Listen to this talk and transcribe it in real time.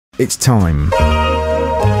It's time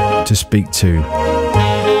to speak to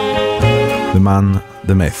the man,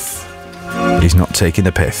 the myth. He's not taking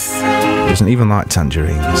the pith. Doesn't even like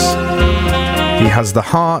tangerines. He has the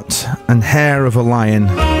heart and hair of a lion,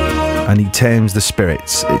 and he tames the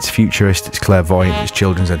spirits. It's futurist, it's clairvoyant, it's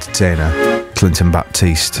children's entertainer. Clinton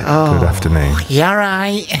Baptiste. Oh, good afternoon. You're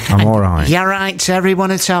right. I'm all right. You're right to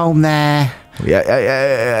everyone at home there.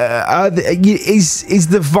 Yeah, is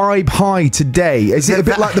the vibe high today? Is it a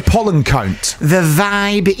bit like the pollen count? The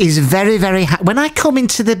vibe is very, very high. When I come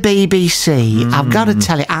into the BBC, I've got to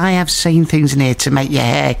tell you, I have seen things in here to make your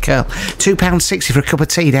hair curl. £2.60 for a cup of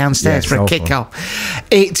tea downstairs for a kick-off.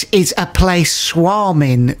 It is a place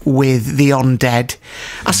swarming with the undead.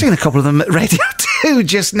 I've seen a couple of them at Radio 2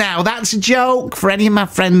 just now. That's a joke for any of my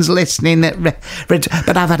friends listening. But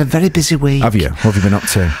I've had a very busy week. Have you? What have you been up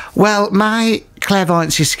to? Well, my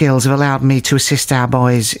clairvoyancy skills have allowed me to assist our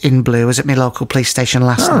boys in blue. I was at my local police station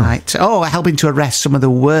last night. Helping to arrest some of the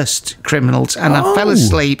worst criminals. And I fell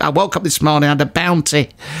asleep. I woke up this morning, I had a bounty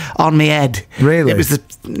on my head. Really? It was the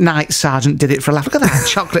night sergeant did it for a laugh. Look at that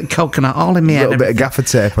chocolate coconut all in my head. A little bit of gaffer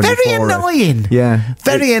tape on your forehead. Very annoying. Yeah.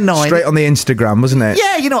 Very annoying. Straight on the Instagram, wasn't it?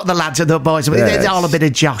 Yeah, you know what the lads are, the boys. They're all a bit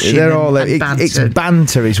of joshing. They're all and banter. It's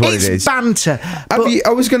banter is what it is. It's banter. I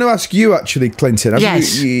was going to ask you actually, Clinton.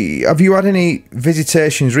 Have you had any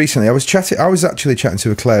visitations recently? I was actually chatting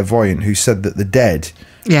to a clairvoyant who said that the dead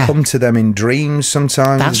come to them in dreams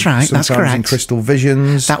sometimes. That's right. Sometimes that's correct. In crystal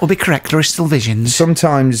visions. That would be correct. Crystal visions.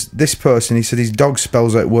 Sometimes this person, he said his dog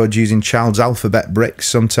spells out words using child's alphabet bricks.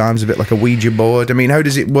 Sometimes a bit like a Ouija board. I mean, how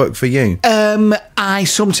does it work for you? I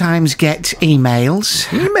sometimes get emails.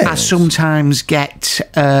 I sometimes get,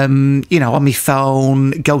 on my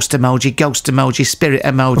phone, ghost emoji, spirit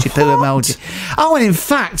emoji, poo emoji. Oh, and in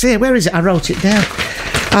fact, here, where is it? I wrote it down.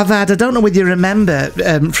 I've had, I don't know whether you remember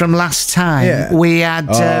from last time, we had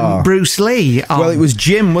Bruce Lee on. Well, it was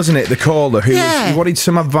Jim, wasn't it, the caller, who he wanted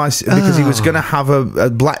some advice because he was going to have a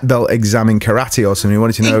black belt exam in karate or something. He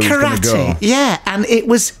wanted to know how he was going to go. Yeah, and it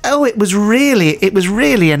was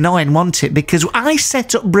really annoying, wasn't it? Because I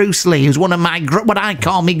set up Bruce Lee, who's one of my, what I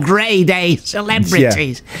call me grade A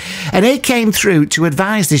celebrities, and he came through to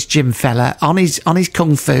advise this Jim fella on his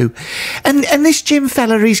kung fu, and this Jim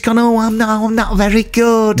fella, he's gone, I'm not very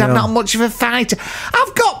good. I'm not much of a fighter.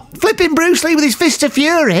 I've got flipping Bruce Lee with his fist of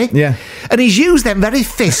fury. Yeah. And he's used them very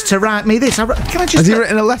fists to write me this. Has he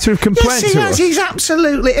written a letter of complaint to us? He's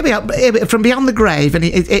absolutely from beyond the grave, and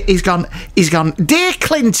he's gone, Dear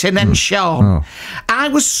Clinton and Shaun, I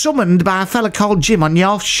was summoned by a fella called Jim on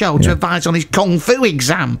your show to advise on his kung fu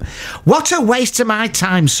exam. What a waste of my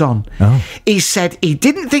time, son. He said he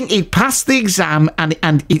didn't think he'd pass the exam,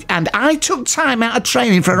 and I took time out of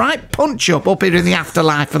training for a right punch up here in the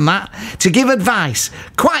afterlife and that to give advice.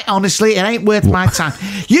 Quite honestly, it ain't worth my time.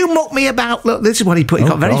 You muck me about. Look, this is what he put.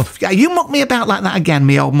 You muck me about like that again,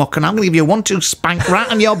 me old muck, and I'm going to give you a 1-2 spank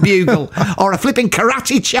right on your bugle or a flipping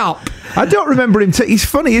karate chop. I don't remember him. He's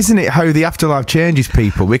funny, isn't it? How the afterlife changes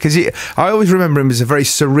people, because I always remember him as a very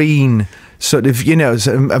serene. Sort of,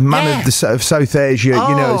 a man of South Asia,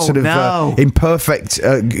 in perfect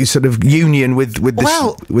sort of union with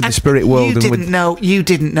the spirit world. You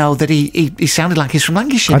didn't know that he sounded like he's from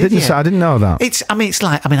Lancashire. I didn't know that.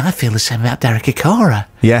 I feel the same about Derek Akora.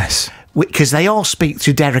 Yes. Because they all speak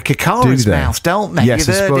through Derek Akora's mouth, don't they? Yes,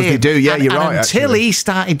 I suppose they do. Yeah, you're right. Until he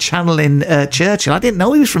started channeling Churchill, I didn't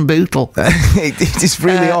know he was from Bootle. It's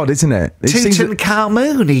really odd, isn't it?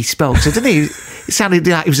 Tutankhamun he spoke to, didn't he? It sounded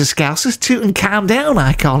like he was a Scouser. Tootin' calm down,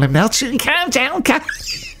 I call him now. Tootin' calm down,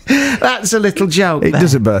 That's a little joke. It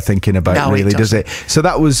doesn't bear thinking about, really, does it? So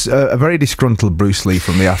that was a very disgruntled Bruce Lee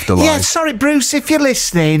from the afterlife. Yeah, sorry, Bruce, if you're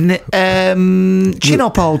listening, chin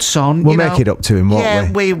up, old son. We'll make it up to him, won't we?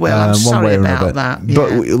 Yeah, we will. I'm sorry about that. Yeah.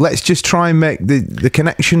 But let's just try and make the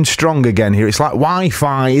connection strong again here. It's like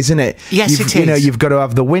Wi-Fi, isn't it? Yes, it is. You've got to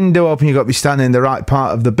have the window open, you've got to be standing in the right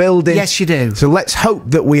part of the building. Yes, you do. So let's hope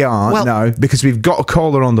that we are now, because we've got a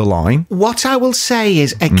caller on the line. What I will say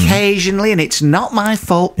is, occasionally, and it's not my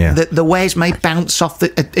fault, that the waves may bounce off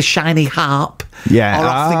a shiny harp or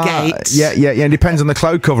off the gates. Yeah. It depends on the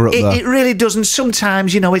cloud cover up there. It really doesn't.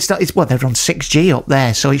 Sometimes, it's not. They're on 6G up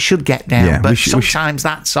there, so it should get down. Yeah, but sometimes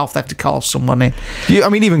that's off. They have to call someone in.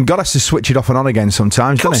 Even God has to switch it off and on again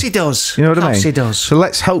sometimes. Of course he does. You know what I mean? Of course he does. So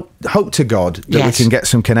let's hope to God that we can get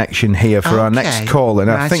some connection here for our next call. And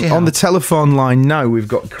I think on the telephone line now we've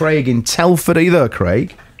got Craig in Telford. Are you there,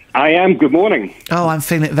 Craig? I am. Good morning. Oh, I'm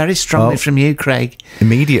feeling it very strongly from you, Craig.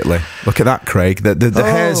 Immediately. Look at that, Craig.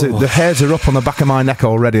 The hairs are up on the back of my neck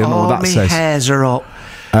already. I don't know what that says. My hairs are up.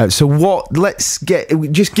 So what?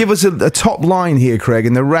 Just give us a top line here, Craig,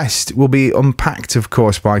 and the rest will be unpacked, of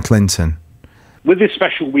course, by Clinton. With this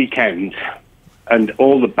special weekend and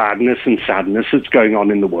all the badness and sadness that's going on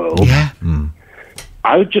in the world,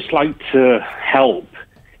 I would just like to help.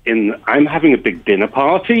 I'm having a big dinner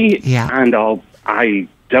party, and I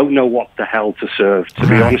don't know what the hell to serve, to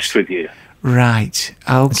be honest with you. Right,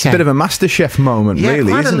 okay. It's a bit of a MasterChef moment, really, isn't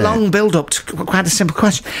it? Quite a long build-up to quite a simple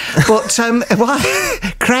question. But,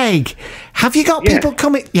 Craig, have you got people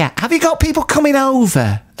coming... Yeah, have you got people coming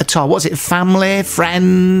over at all? Was it family,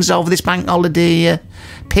 friends, over this bank holiday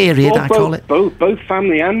period, I call it? Both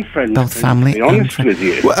family and friends. Both family, to be honest with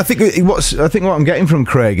you. Well, I think what I'm getting from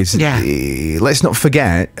Craig is, let's not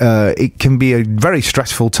forget, it can be a very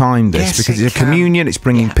stressful time, because it's a communion, it's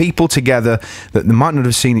bringing people together that they might not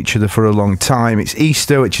have seen each other for a long time. It's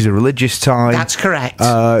Easter, which is a religious time. That's correct.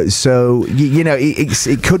 So,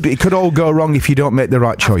 it could all go wrong if you don't make the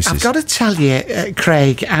right choices. I've got to tell you,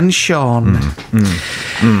 Craig and Shaun,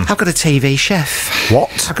 I've got a TV chef.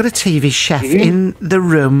 What? I've got a TV chef in the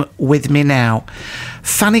room with me now.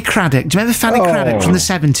 Fanny Craddock. Do you remember Fanny Craddock from the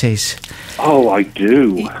 70s? Oh, I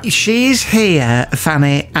do. She's here,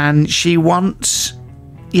 Fanny, and she wants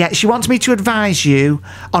me to advise you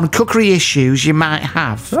on cookery issues you might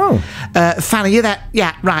have. Oh. Fanny, you there?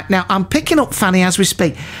 Yeah, right. Now, I'm picking up Fanny as we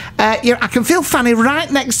speak. I can feel Fanny right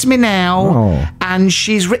next to me now, and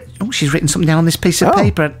she's written something down on this piece of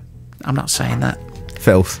paper. I'm not saying that.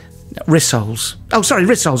 Filth. Rissoles. Oh, sorry,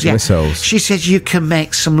 rissoles, yeah. Rissoles. She says you can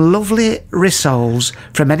make some lovely rissoles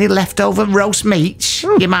from any leftover roast meats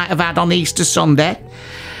you might have had on Easter Sunday.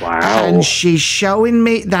 Wow. And she's showing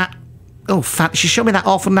me that... she showed me that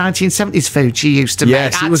awful 1970s food she used to make.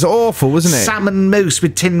 Yes, it was awful, wasn't it? Salmon mousse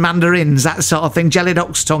with tinned mandarins, that sort of thing. Jellied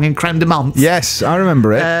ox tongue and creme de menthe. Yes, I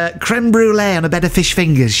remember it. Creme brulee on a bed of fish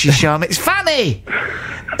fingers. She's showing me. It's Fanny!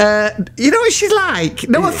 You know what she's like?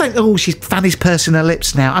 No offence. She's Fanny's pursing her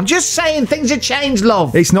lips now. I'm just saying things have changed,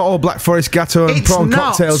 love. It's not all Black Forest Gatto and prawn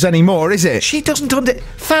cocktails anymore, is it? She doesn't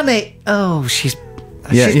Fanny, she's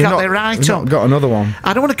got it right up. Not got another one.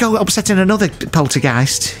 I don't want to go upsetting another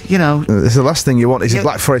poltergeist, It's the last thing you want is a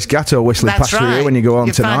Black Forest Gatto whistling past your ear when you go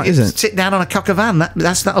home tonight, isn't it? Sit down on a cock of van,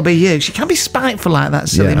 that'll be you. She can be spiteful like that,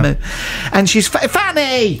 silly moo. And she's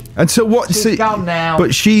Fanny! And so what... She's gone now.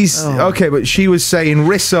 But she's... Okay, but she was saying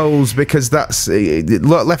rissoles because that's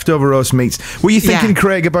leftover roast meats. Were you thinking,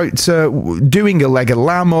 Craig, about doing a leg of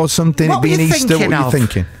lamb or something? What being were you Easter? thinking What were you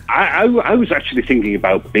thinking? I was actually thinking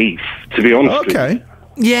about beef, to be honest with you.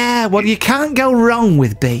 Yeah, well, you can't go wrong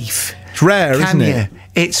with beef. It's rare, isn't it?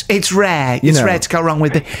 It's rare. It's rare to go wrong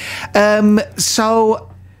with beef.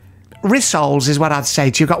 So, rissoles is what I'd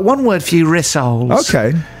say to you. I've got one word for you, rissoles.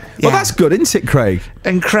 Okay. Well, that's good, isn't it, Craig?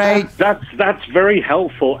 And Craig... That's very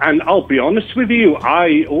helpful. And I'll be honest with you,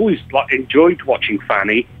 I always enjoyed watching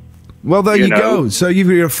Fanny. Well, there you go. So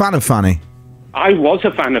you're a fan of Fanny? I was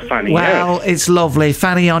a fan of Fanny, Well, it's lovely.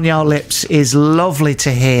 Fanny on your lips is lovely to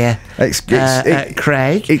hear,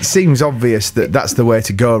 Craig. It seems obvious that that's the way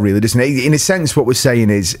to go, really, doesn't it? In a sense, what we're saying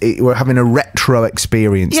is we're having a retro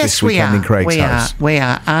experience this weekend in Craig's house. We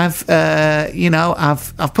are. I've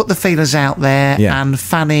put the feelers out there, and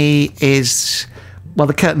Fanny is... Well,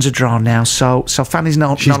 the curtains are drawn now, so Fanny's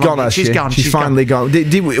not. She's gone. She's finally gone.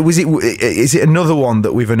 Is it another one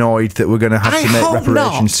that we've annoyed that we're going to have to make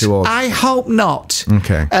reparations towards? I hope not.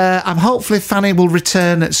 Okay. I'm hopefully Fanny will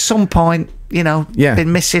return at some point.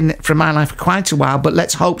 Been missing from my life for quite a while, but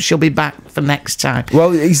let's hope she'll be back for next time.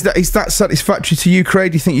 Well, is that satisfactory to you,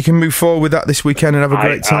 Craig? Do you think you can move forward with that this weekend and have a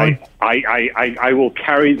great time? I will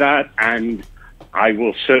carry that, and I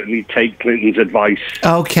will certainly take Clinton's advice.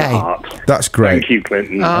 Okay. That's great. Thank you,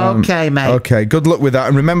 Clinton. Okay, mate. Okay, good luck with that.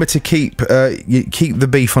 And remember to keep the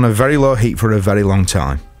beef on a very low heat for a very long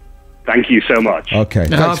time. Thank you so much. Okay,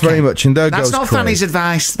 thanks very much. And there that's goes not Craig. Fanny's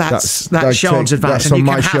advice. That's Shaun's advice. That's and on you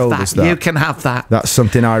my can shoulders. have that. You can have that. That's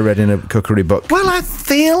something I read in a cookery book. Well, I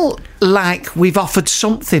feel like we've offered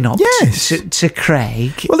something up to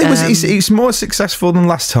Craig. Well, it's more successful than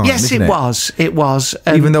last time. Yes, isn't it was. It was.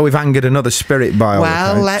 Even though we've angered another spirit by all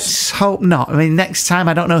accounts. Well, let's hope not. I mean, next time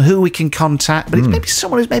I don't know who we can contact, but it's maybe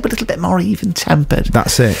someone who's maybe a little bit more even-tempered.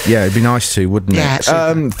 That's it. Yeah, it'd be nice to, wouldn't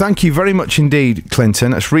it? Thank you very much indeed, Clinton.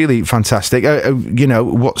 That's really fantastic.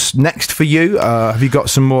 What's next for you? Have you got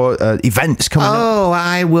some more events coming up? Oh,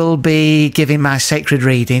 I will be giving my sacred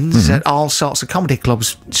readings at all sorts of comedy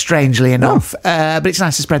clubs, strange strangely enough. But it's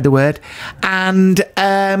nice to spread the word. And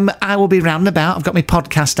I will be round about. I've got my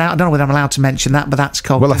podcast out. I don't know whether I'm allowed to mention that, but that's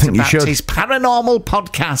called I think you should. Paranormal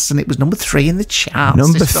Podcast, and it was number 3 in the charts.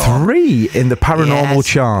 Number 3 in the paranormal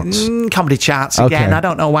charts. Comedy charts again. Okay. I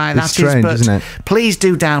don't know why that strange, is, isn't it? Please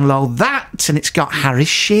do download that, and it's got Harry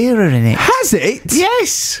Shearer in it. Has it?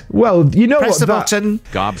 Yes. Well, you know Press what? the button.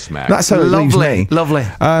 Gobsmacked. That's how it leaves me. Lovely.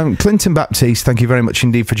 Clinton Baptiste, thank you very much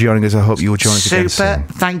indeed for joining us. I hope you will join us again soon.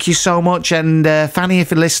 Thank you so much. And Fanny,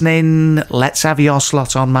 if you're listening, let's have your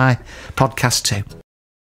slot on my podcast too.